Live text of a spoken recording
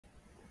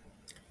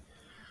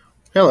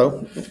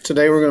Hello,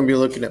 today we're going to be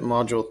looking at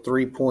Module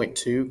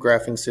 3.2,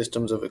 Graphing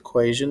Systems of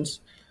Equations.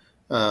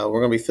 We're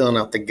going to be filling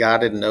out the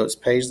guided notes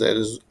page that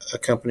is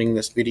accompanying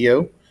this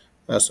video.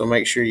 So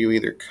make sure you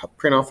either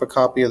print off a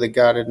copy of the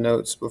guided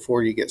notes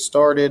before you get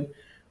started,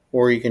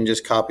 or you can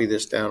just copy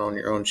this down on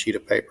your own sheet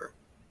of paper.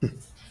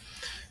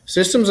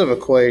 Systems of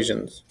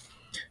equations.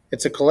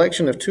 It's a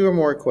collection of two or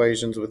more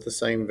equations with the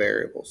same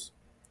variables.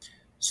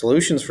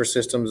 Solutions for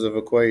systems of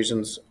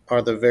equations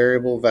are the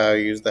variable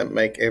values that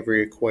make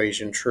every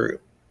equation true.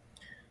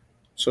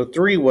 So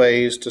 3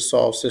 ways to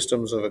solve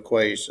systems of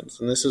equations,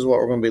 and this is what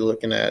we're going to be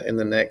looking at in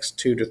the next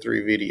 2 to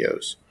 3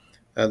 videos.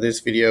 This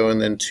video and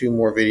then 2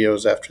 more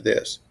videos after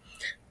this.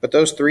 But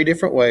those 3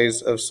 different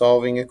ways of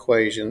solving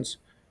equations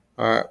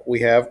are,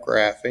 we have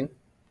graphing,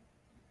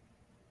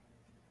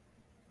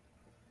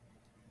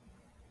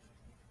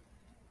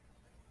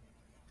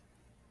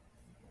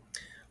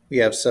 we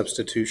have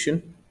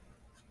substitution,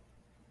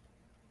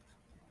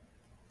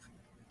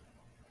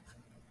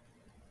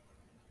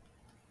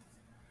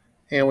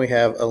 and we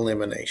have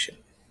elimination.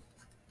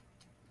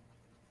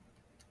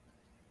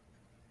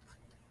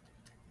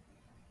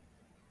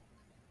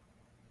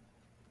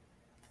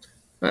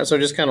 All right, so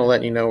just kind of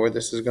letting you know where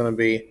this is going to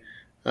be.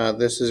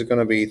 This is going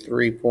to be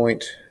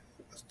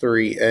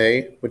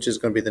 3.3a, which is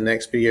going to be the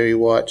next video you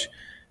watch,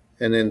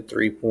 and then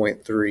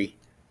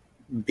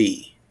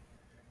 3.3b.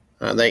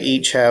 They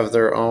each have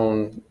their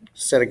own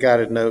set of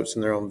guided notes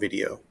and their own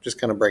video, just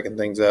kind of breaking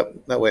things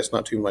up. That way it's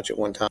not too much at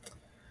one time.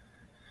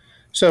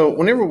 So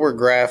whenever we're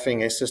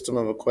graphing a system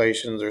of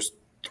equations, there's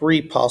 3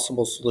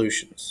 possible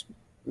solutions.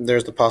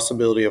 There's the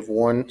possibility of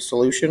one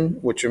solution,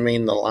 which would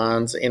mean the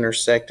lines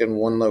intersect in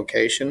one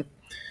location.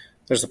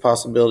 There's the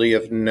possibility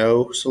of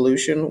no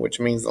solution, which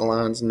means the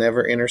lines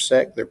never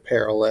intersect, they're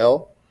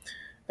parallel.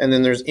 And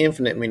then there's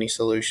infinite many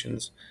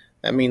solutions.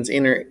 That means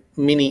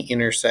many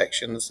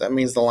intersections. That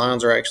means the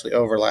lines are actually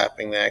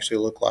overlapping. They actually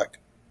look like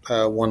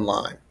one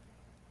line.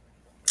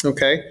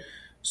 Okay,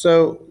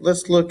 so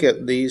let's look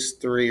at these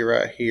 3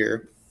 right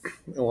here,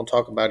 and we'll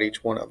talk about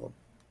each one of them.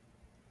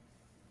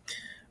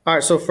 All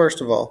right, so first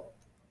of all,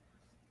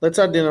 let's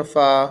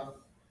identify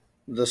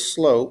the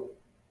slope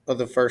of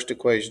the first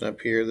equation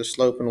up here, the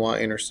slope and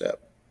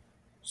y-intercept.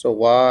 So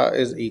y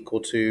is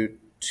equal to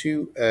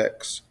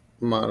 2x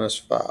minus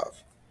 5. All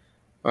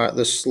right,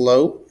 the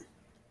slope,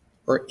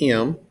 or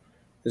m,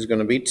 is going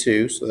to be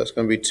 2, so that's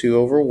going to be 2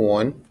 over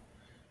 1.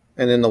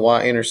 And then the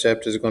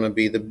y-intercept is going to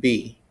be the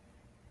b.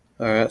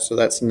 All right, so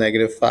that's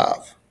negative 5.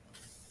 All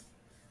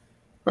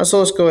right, so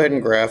let's go ahead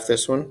and graph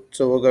this one.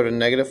 So we'll go to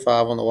negative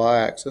 5 on the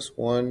y-axis.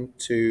 1,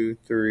 2,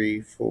 3,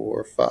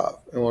 4, 5.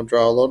 And we'll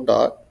draw a little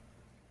dot.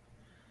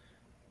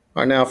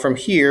 All right, now from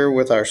here,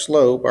 with our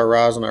slope, our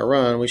rise and our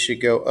run, we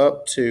should go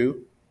up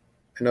 2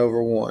 and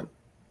over 1.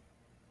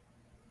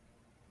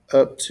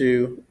 Up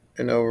 2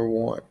 and over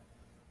 1.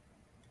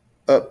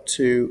 Up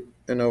 2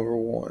 and over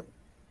 1.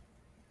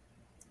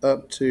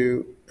 Up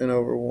 2 and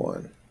over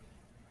 1.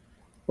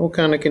 We'll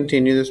kind of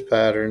continue this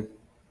pattern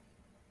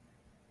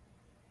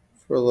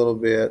for a little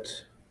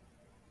bit.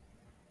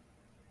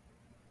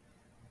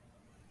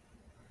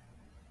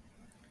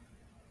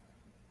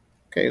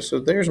 Okay, so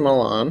there's my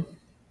line.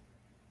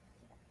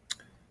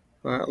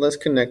 All right, let's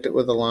connect it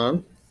with a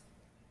line.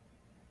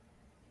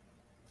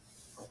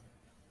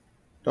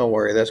 Don't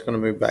worry, that's going to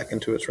move back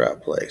into its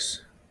right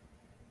place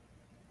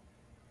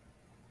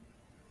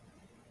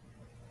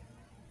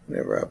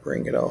whenever I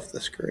bring it off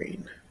the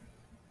screen.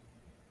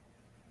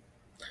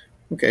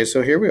 Okay,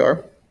 so here we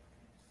are.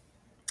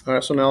 All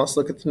right, so now let's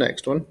look at the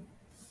next one.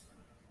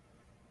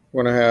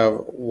 We're going to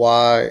have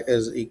y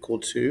is equal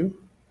to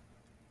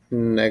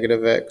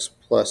negative x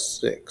plus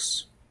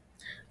 6.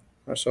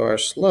 All right, so our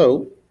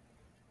slope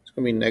is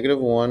going to be negative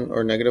 1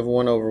 or negative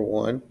 1 over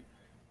 1.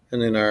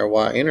 And then our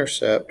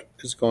y-intercept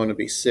is going to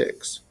be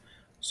 6.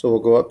 So we'll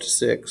go up to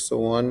 6. So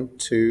 1,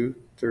 2,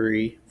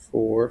 3,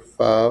 4,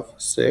 5,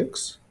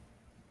 6.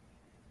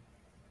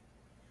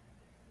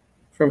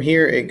 From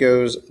here, it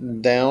goes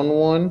down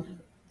 1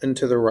 and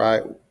to the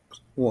right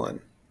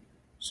 1.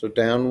 So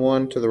down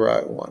 1 to the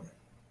right 1.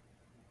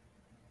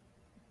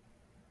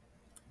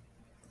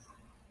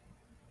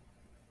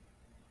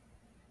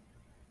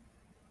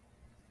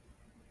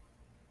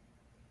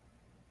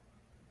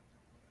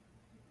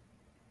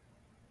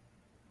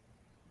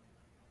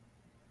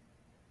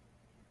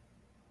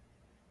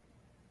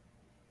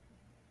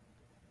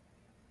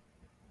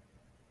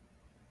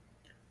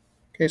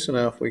 Okay, so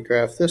now if we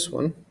graph this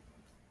one,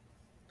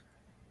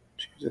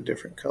 choose a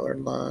different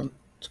colored line.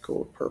 Let's go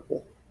with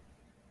purple.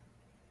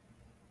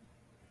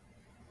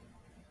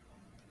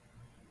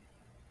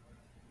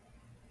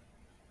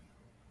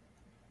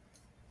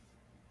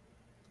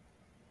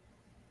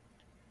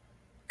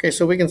 Okay,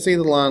 so we can see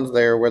the lines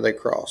there where they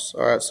cross.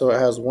 All right, so it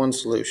has one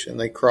solution.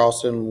 They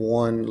cross in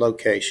one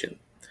location.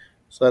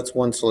 So that's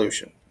one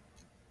solution.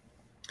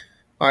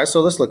 All right, so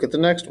let's look at the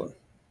next one.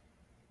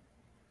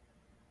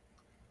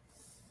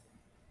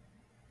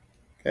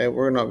 Okay,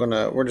 we're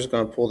just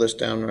gonna pull this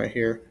down right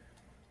here.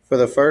 For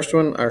the first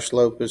one, our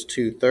slope is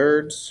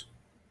 2/3,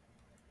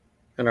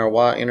 and our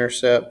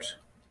y-intercept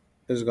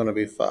is going to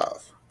be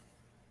 5.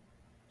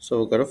 So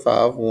we'll go to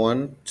 5.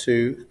 1,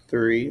 2,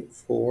 3,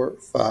 4,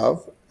 5.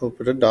 We'll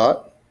put a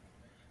dot.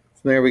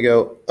 From there we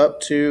go up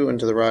 2 and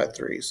to the right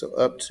 3. So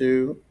up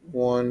 2,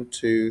 1,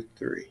 2,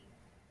 3.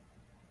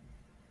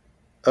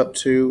 Up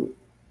 2,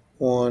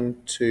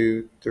 1,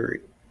 2, 3.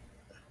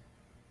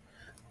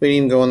 We can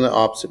even go in the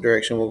opposite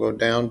direction. We'll go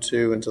down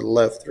 2 and to the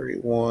left 3.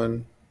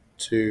 1,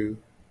 2,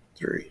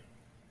 3.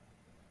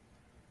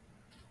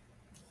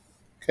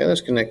 Okay,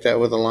 let's connect that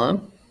with a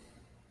line.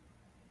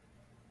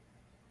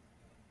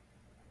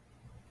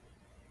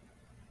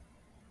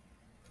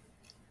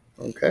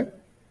 Okay.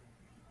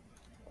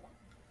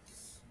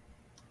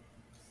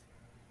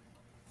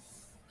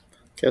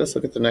 Okay, let's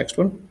look at the next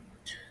one.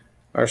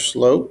 Our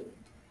slope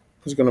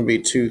is going to be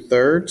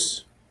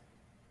 2/3.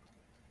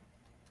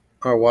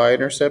 Our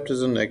y-intercept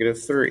is a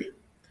 -3.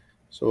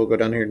 So we'll go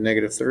down here to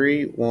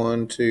 -3,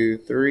 1, 2,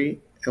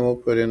 3, and we'll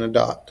put in a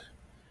dot.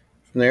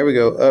 From there we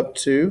go up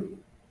 2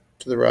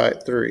 to the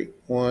right 3.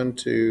 1,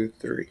 2,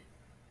 3.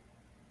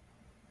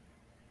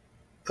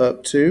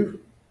 Up 2.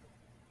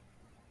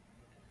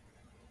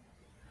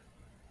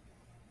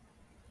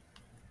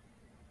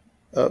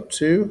 Up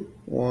 2.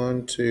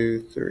 1,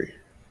 2, 3.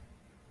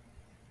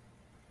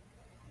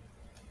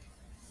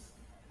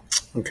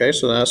 Okay,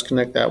 so now let's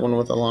connect that one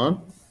with a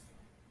line.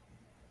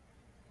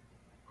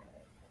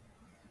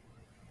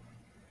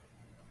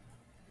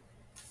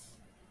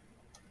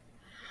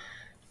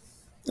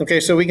 Okay,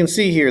 so we can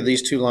see here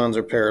these two lines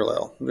are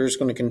parallel. They're just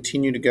going to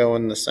continue to go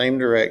in the same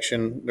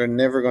direction. They're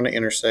never going to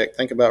intersect.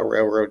 Think about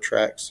railroad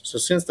tracks. So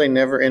since they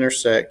never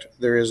intersect,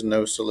 there is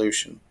no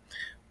solution.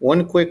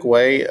 One quick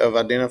way of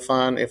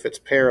identifying if it's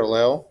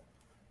parallel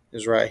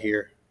is right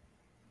here.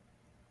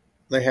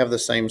 They have the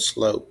same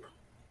slope.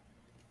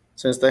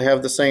 Since they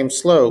have the same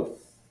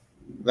slope,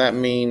 that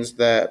means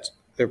that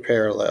they're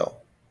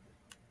parallel.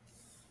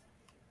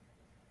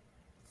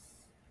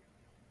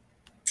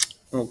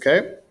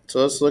 Okay, so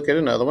let's look at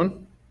another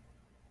one.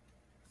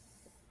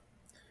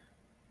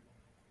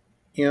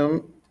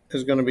 M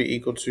is going to be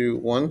equal to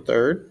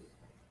 1/3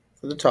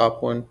 for the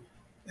top one,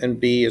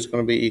 and B is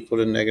going to be equal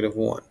to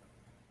 -1.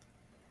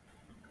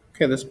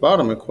 Okay, this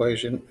bottom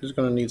equation is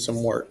going to need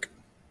some work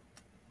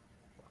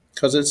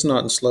because it's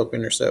not in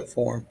slope-intercept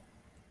form.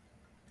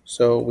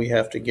 So we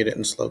have to get it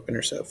in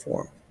slope-intercept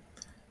form.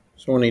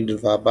 So we'll need to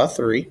divide by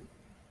 3.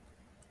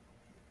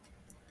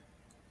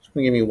 It's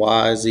going to give me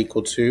y is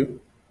equal to,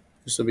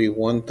 this will be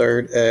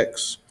 1/3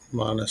 x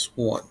minus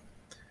 1.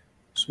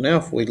 So now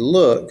if we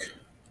look,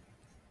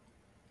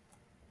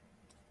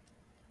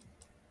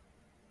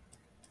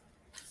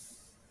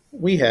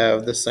 we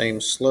have the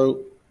same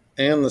slope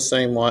and the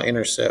same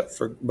y-intercept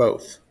for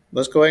both.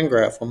 Let's go ahead and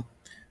graph them.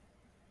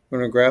 We're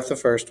going to graph the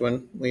first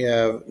one. We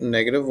have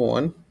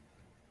 -1.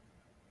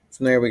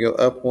 From there we go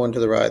up 1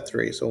 to the right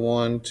 3. So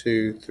 1,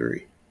 2,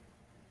 3.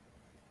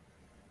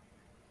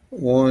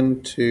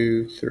 1,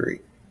 2,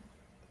 3.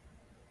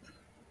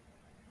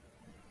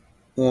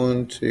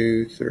 1,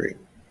 2, 3.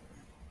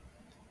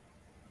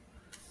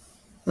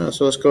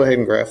 So let's go ahead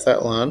and graph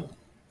that line.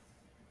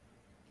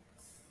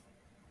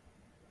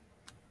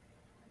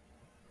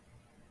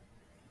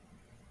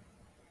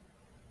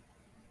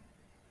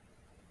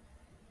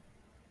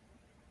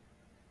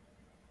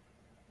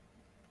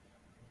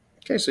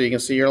 Okay, so you can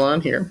see your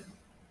line here.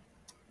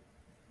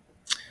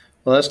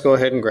 Well, let's go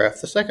ahead and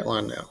graph the second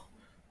line now.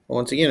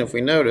 Once again, if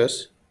we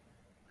notice,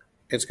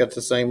 it's got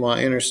the same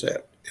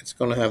y-intercept. It's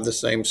going to have the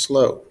same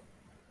slope.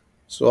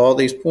 So all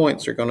these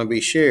points are going to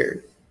be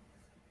shared.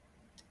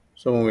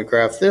 So when we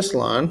graph this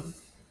line,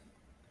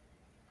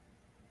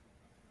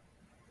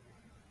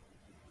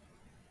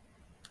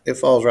 it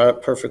falls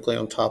right perfectly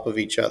on top of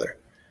each other.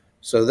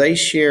 So they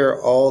share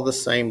all the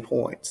same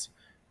points.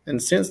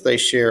 And since they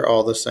share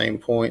all the same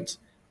points,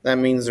 that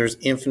means there's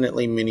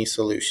infinitely many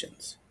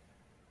solutions.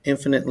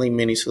 Infinitely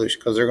many solutions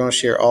because they're going to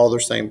share all their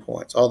same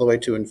points all the way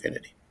to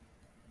infinity.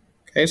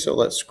 Okay, so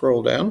let's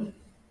scroll down.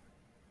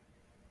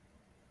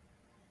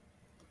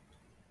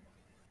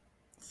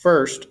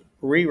 First,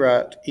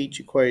 rewrite each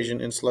equation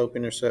in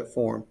slope-intercept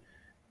form.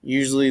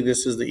 Usually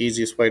this is the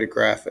easiest way to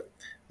graph it.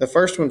 The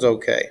first one's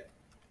okay.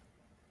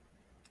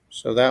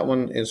 So that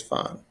one is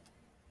fine.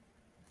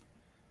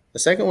 The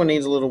second one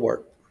needs a little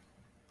work.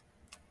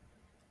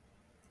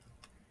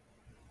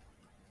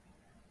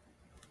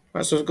 All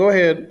right, so go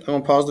ahead. I'm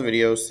going to pause the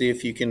video, see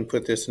if you can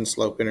put this in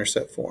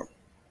slope-intercept form.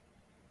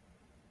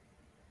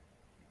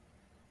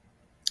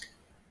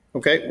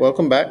 Okay,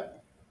 welcome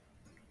back.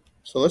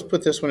 So let's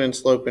put this one in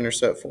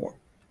slope-intercept form.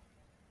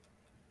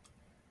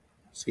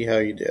 See how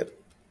you did.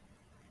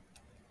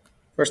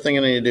 First thing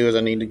I need to do is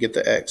I need to get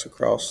the x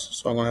across,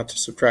 so I'm going to have to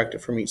subtract it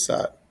from each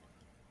side.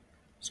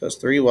 So it's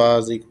 3y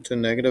is equal to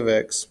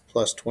 -x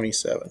plus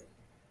 27.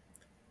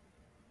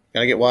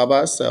 Got to get y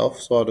by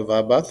itself, so I'll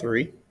divide by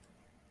 3.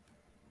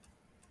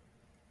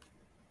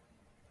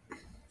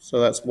 So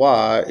that's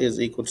y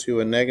is equal to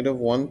a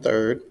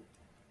 -1/3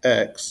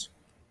 x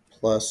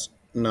plus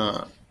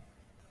 9.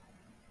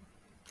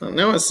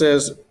 Now it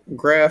says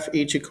graph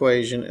each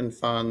equation and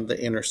find the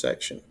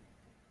intersection.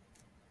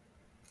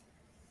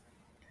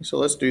 So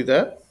let's do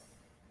that.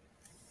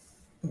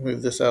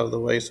 Move this out of the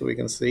way so we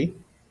can see.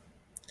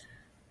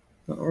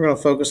 We're going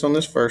to focus on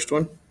this first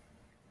one.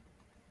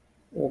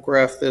 We'll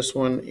graph this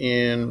one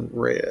in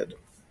red.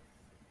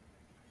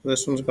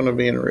 This one's going to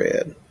be in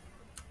red.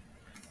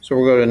 So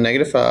we'll go to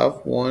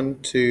 -5.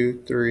 1,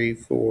 2, 3,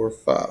 4,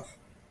 5.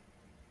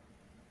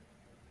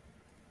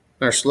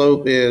 Our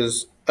slope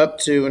is up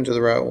 2 and to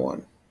the right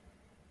 1.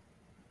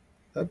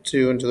 Up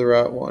 2 and to the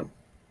right 1.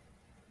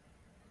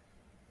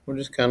 We'll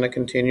just kind of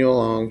continue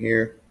along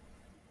here.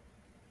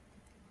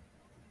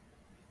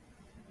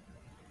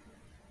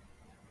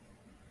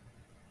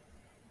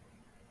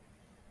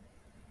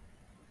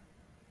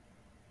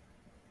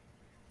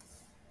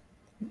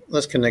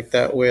 Let's connect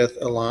that with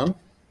a line.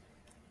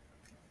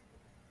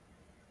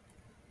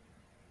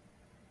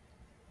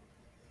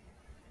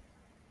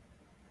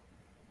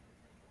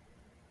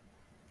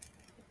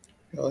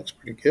 That looks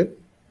pretty good.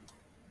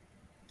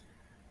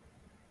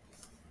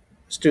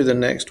 Let's do the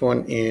next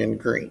one in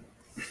green.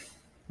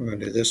 We're going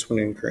to do this one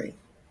in green.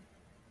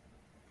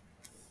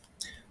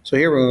 So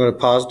here we're going to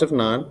go to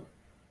 +9.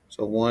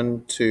 So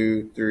 1,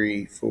 2,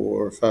 3,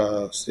 4,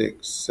 5,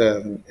 6,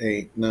 7,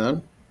 8,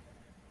 9.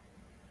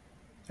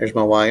 There's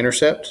my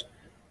y-intercept.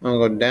 I'm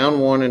going to go down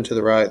 1 and to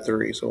the right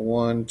 3. So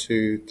 1,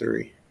 2,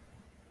 3.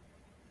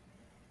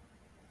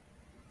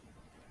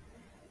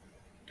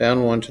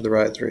 Down 1 to the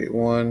right 3.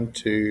 1,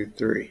 2,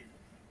 3.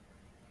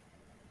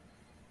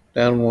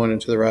 Down 1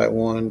 and to the right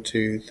 1,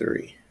 2,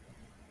 3.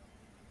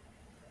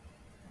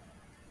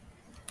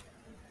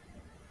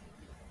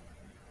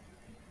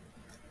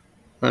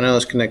 All right, now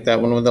let's connect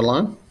that one with a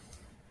line.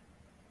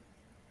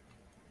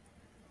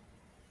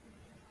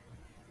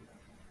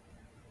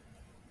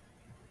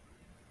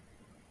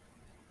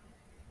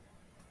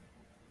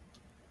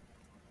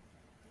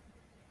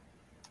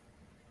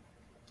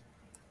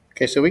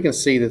 Okay, so we can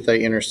see that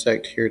they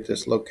intersect here at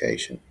this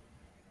location.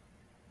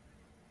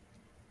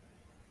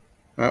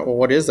 All right, well,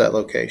 what is that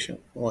location?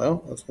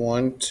 Well, it's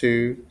 1,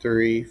 2,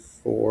 3,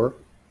 4,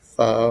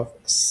 5,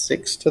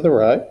 6 to the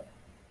right.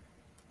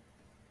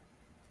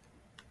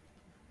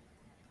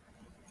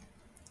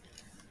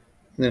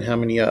 And then how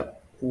many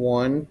up?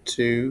 1,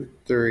 2,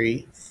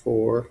 3,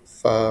 4,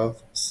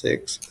 5,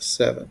 6,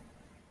 7.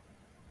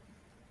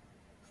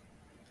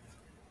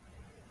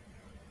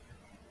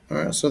 All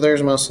right, so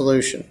there's my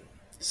solution,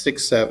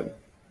 6, 7.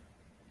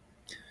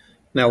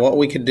 Now what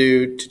we could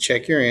do to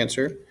check your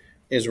answer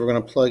is we're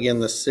going to plug in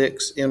the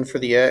 6 in for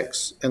the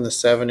x and the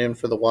 7 in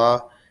for the y.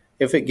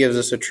 If it gives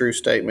us a true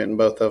statement in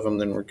both of them,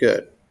 then we're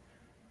good.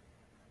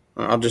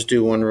 I'll just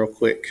do one real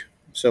quick.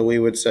 So we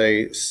would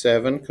say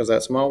 7, because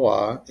that's my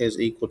y, is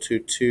equal to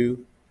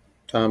 2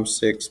 times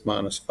 6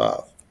 minus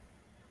 5.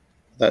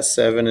 That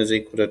 7 is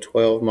equal to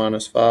 12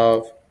 minus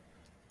 5.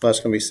 That's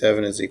going to be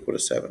 7 is equal to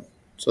 7.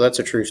 So that's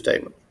a true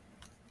statement.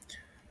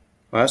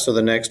 All right, so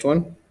the next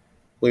one,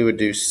 we would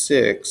do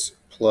 6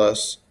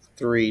 plus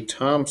 3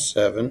 times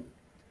 7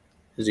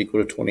 is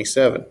equal to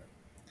 27.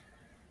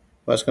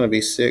 That's going to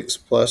be 6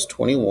 plus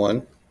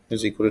 21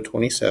 is equal to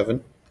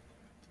 27.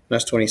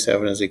 That's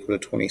 27 is equal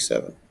to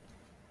 27.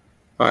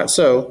 All right,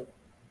 so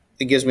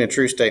it gives me a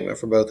true statement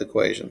for both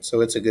equations, so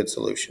it's a good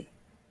solution.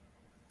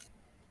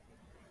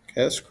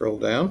 Okay, let's scroll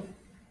down.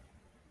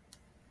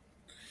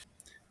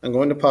 I'm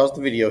going to pause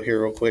the video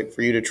here real quick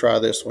for you to try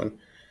this one.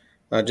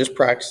 Just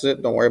practice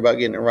it. Don't worry about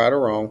getting it right or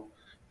wrong.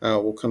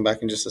 We'll come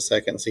back in just a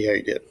second and see how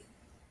you did.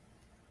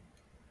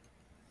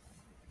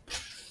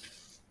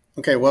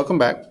 Okay, welcome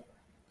back.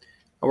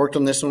 I worked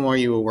on this one while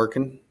you were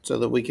working so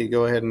that we could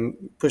go ahead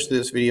and push through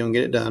this video and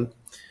get it done.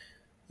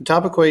 The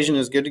top equation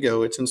is good to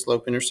go. It's in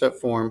slope-intercept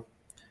form.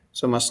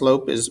 So my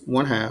slope is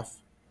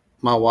 1/2.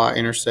 My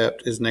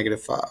y-intercept is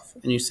 -5.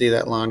 And you see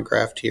that line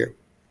graphed here.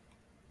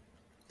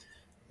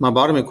 My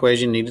bottom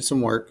equation needed some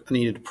work. I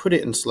needed to put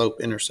it in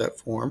slope-intercept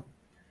form.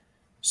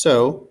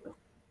 So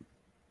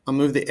I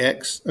moved the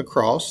x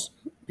across,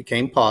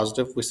 became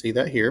positive. We see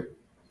that here.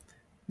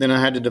 Then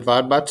I had to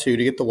divide by 2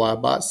 to get the y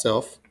by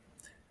itself.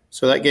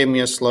 So that gave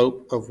me a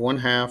slope of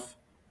 1/2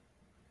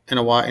 and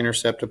a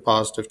y-intercept of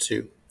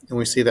 +2. And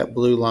we see that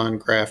blue line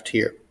graphed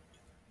here.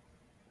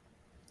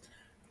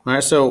 All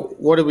right, so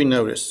what do we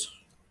notice?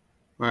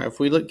 All right, if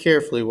we look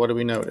carefully, what do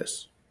we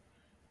notice?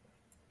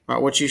 All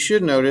right, what you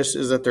should notice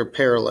is that they're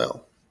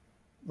parallel,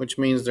 which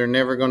means they're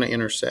never going to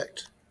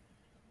intersect.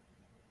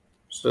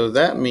 So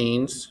that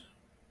means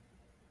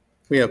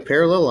we have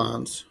parallel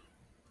lines.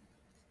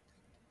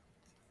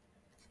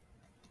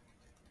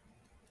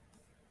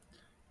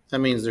 That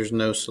means there's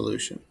no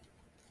solution.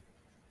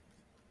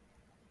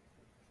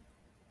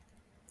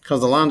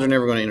 Because the lines are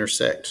never going to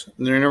intersect.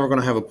 They're never going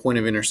to have a point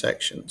of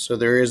intersection. So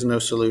there is no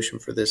solution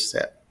for this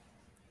set.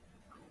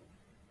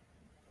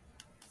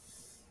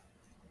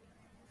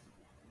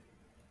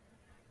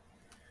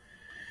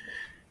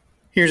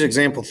 Here's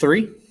example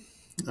 3.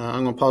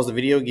 I'm going to pause the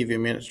video, give you a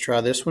minute to try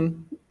this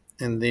one,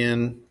 and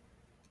then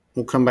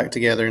we'll come back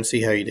together and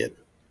see how you did.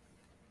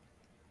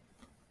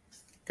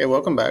 Okay,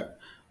 welcome back.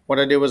 What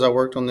I did was I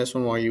worked on this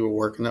one while you were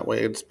working. That way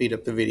it would speed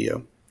up the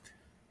video.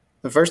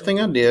 The first thing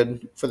I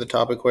did for the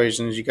top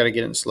equation is you got to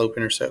get it in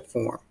slope-intercept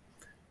form.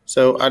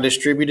 So I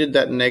distributed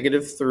that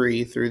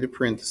 -3 through the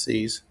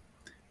parentheses.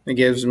 It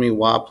gives me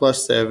y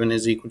plus 7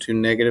 is equal to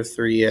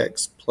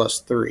 -3x plus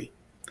 3.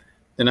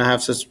 Then I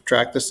have to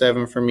subtract the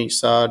 7 from each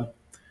side.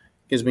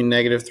 It gives me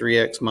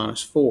 -3x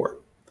minus 4.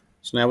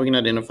 So now we can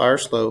identify our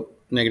slope,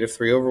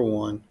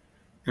 -3/1,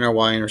 and our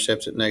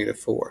y-intercept at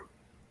 -4.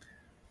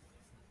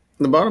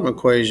 The bottom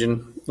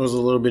equation was a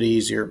little bit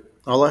easier.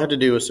 All I had to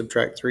do was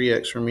subtract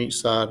 3x from each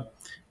side.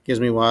 It gives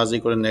me y is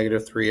equal to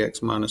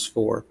 -3x minus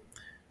 4.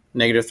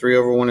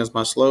 -3/1 is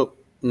my slope,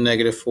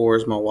 -4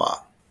 is my y.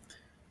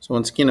 So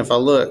once again, if I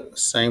look,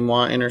 same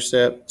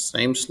y-intercept,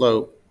 same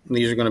slope,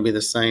 these are going to be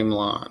the same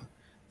line.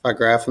 If I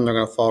graph them, they're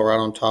going to fall right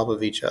on top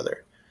of each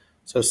other.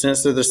 So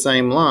since they're the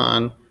same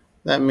line,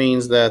 that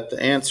means that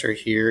the answer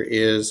here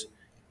is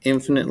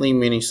infinitely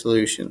many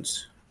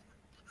solutions.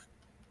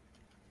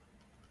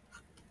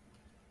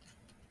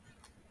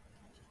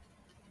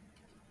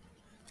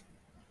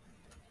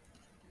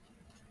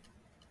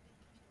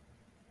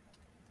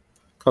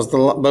 Because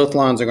both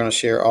lines are going to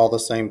share all the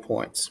same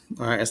points.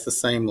 All right, it's the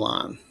same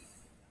line.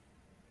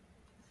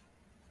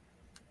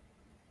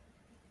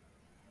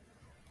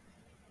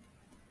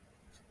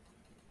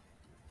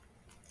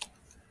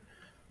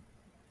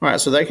 All right,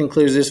 so that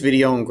concludes this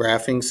video on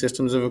graphing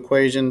systems of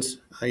equations.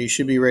 You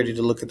should be ready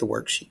to look at the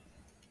worksheet.